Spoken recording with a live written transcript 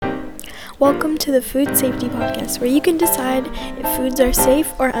Welcome to the Food Safety Podcast, where you can decide if foods are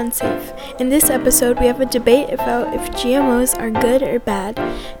safe or unsafe. In this episode, we have a debate about if GMOs are good or bad.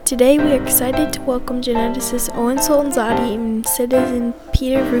 Today, we are excited to welcome geneticist Owen Sultanzadeh and citizen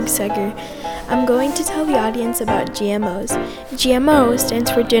Peter Rugsegger. I'm going to tell the audience about GMOs. GMO stands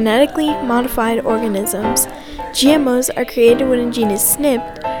for Genetically Modified Organisms. GMOs are created when a gene is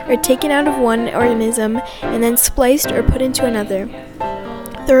snipped or taken out of one organism and then spliced or put into another.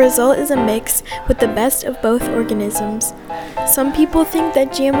 The result is a mix with the best of both organisms. Some people think that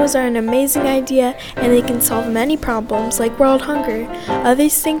GMOs are an amazing idea and they can solve many problems like world hunger.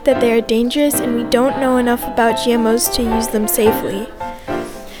 Others think that they are dangerous and we don't know enough about GMOs to use them safely.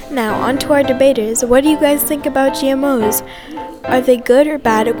 Now, on to our debaters. What do you guys think about GMOs? Are they good or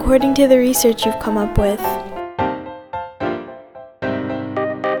bad according to the research you've come up with?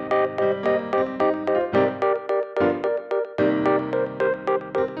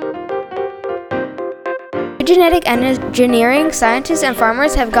 Genetic engineering, scientists and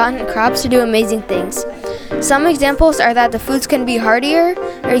farmers have gotten crops to do amazing things. Some examples are that the foods can be hardier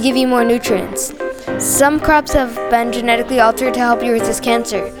or give you more nutrients. Some crops have been genetically altered to help you resist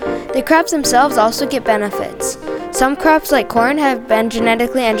cancer. The crops themselves also get benefits. Some crops like corn have been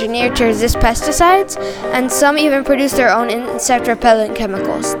genetically engineered to resist pesticides, and some even produce their own insect repellent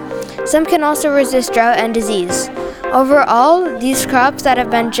chemicals. Some can also resist drought and disease. Overall, these crops that have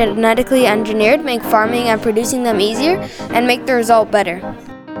been genetically engineered make farming and producing them easier and make the result better.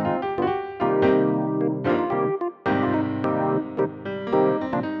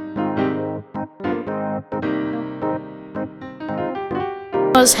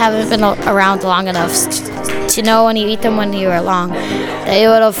 GMOs haven't been around long enough to know when you eat them when you are long that it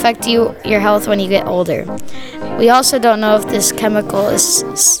will affect your health when you get older. We also don't know if this chemical is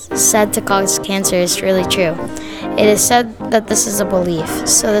said to cause cancer is really true. It is said that this is a belief,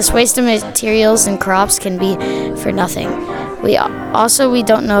 so this waste of materials and crops can be for nothing. We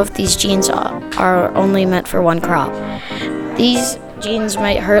don't know if these genes are only meant for one crop. These genes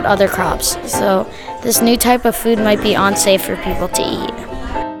might hurt other crops, so this new type of food might be unsafe for people to eat.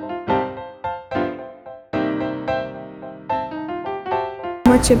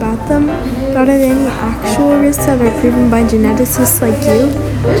 Much about them, but are there any actual risks that are proven by geneticists like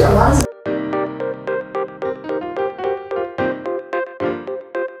you?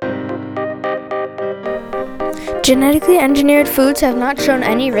 Genetically engineered foods have not shown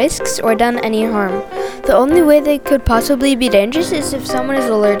any risks or done any harm. The only way they could possibly be dangerous is if someone is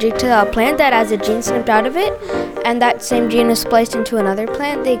allergic to a plant that has a gene snipped out of it, and that same gene is spliced into another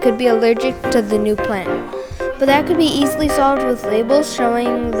plant. They could be allergic to the new plant. But that could be easily solved with labels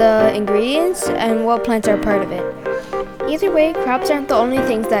showing the ingredients and what plants are part of it. Either way, crops aren't the only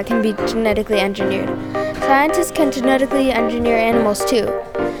things that can be genetically engineered. Scientists can genetically engineer animals too.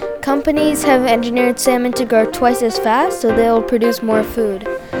 Companies have engineered salmon to grow twice as fast so they'll produce more food.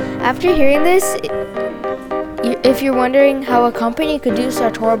 After hearing this, if you're wondering how a company could do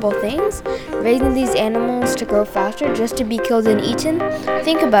such horrible things, raising these animals to grow faster just to be killed and eaten,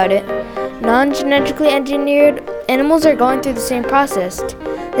 think about it. Non-genetically engineered animals are going through the same process.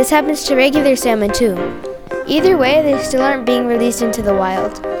 This happens to regular salmon too. Either way, they still aren't being released into the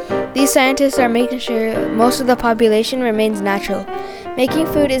wild. These scientists are making sure most of the population remains natural. Making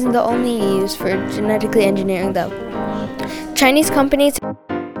food isn't the only use for genetically engineering though. Chinese companies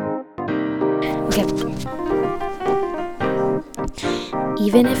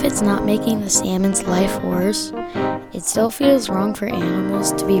Even if it's not making the salmon's life worse, it still feels wrong for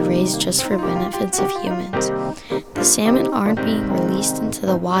animals to be raised just for benefits of humans. The salmon aren't being released into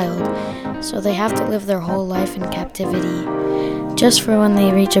the wild, so they have to live their whole life in captivity, just for when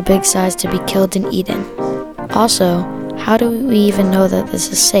they reach a big size to be killed and eaten. Also, how do we even know that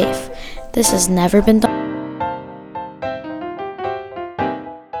this is safe? This has never been done.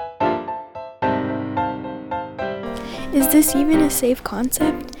 Is this even a safe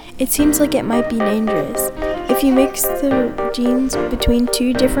concept? It seems like it might be dangerous. If you mix the genes between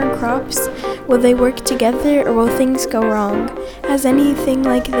two different crops, will they work together or will things go wrong? Has anything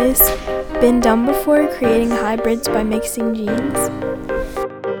like this been done before, creating hybrids by mixing genes?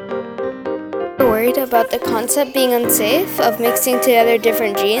 Worried about the concept being unsafe of mixing together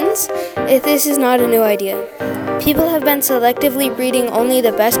different genes, if this is not a new idea. People have been selectively breeding only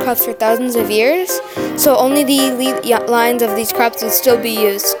the best crops for thousands of years, so only the elite lines of these crops would still be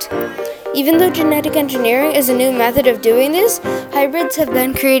used. Even though genetic engineering is a new method of doing this, hybrids have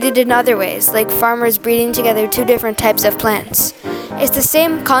been created in other ways, like farmers breeding together two different types of plants. It's the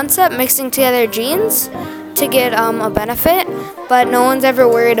same concept, mixing together genes to get a benefit, but no one's ever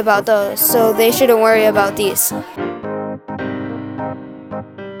worried about those, so they shouldn't worry about these.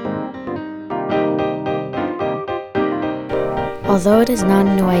 Although it is not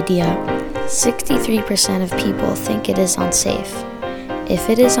a new idea, 63% of people think it is unsafe. If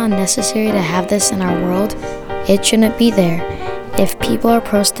it is unnecessary to have this in our world, it shouldn't be there. If people are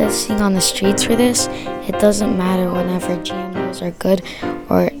protesting on the streets for this, it doesn't matter whenever GMOs are good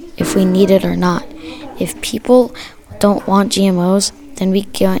or if we need it or not. If people don't want GMOs, then we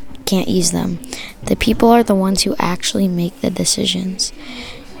can't use them. The people are the ones who actually make the decisions.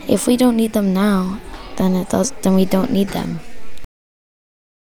 If we don't need them now, then we don't need them.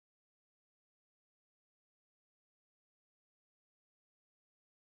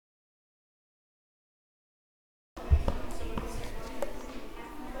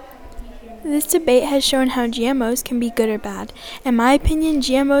 This debate has shown how GMOs can be good or bad. In my opinion,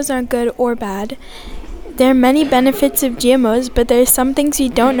 GMOs aren't good or bad. There are many benefits of GMOs, but there are some things you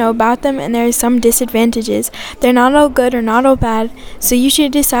don't know about them and there are some disadvantages. They're not all good or not all bad, so you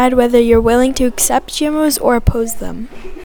should decide whether you're willing to accept GMOs or oppose them.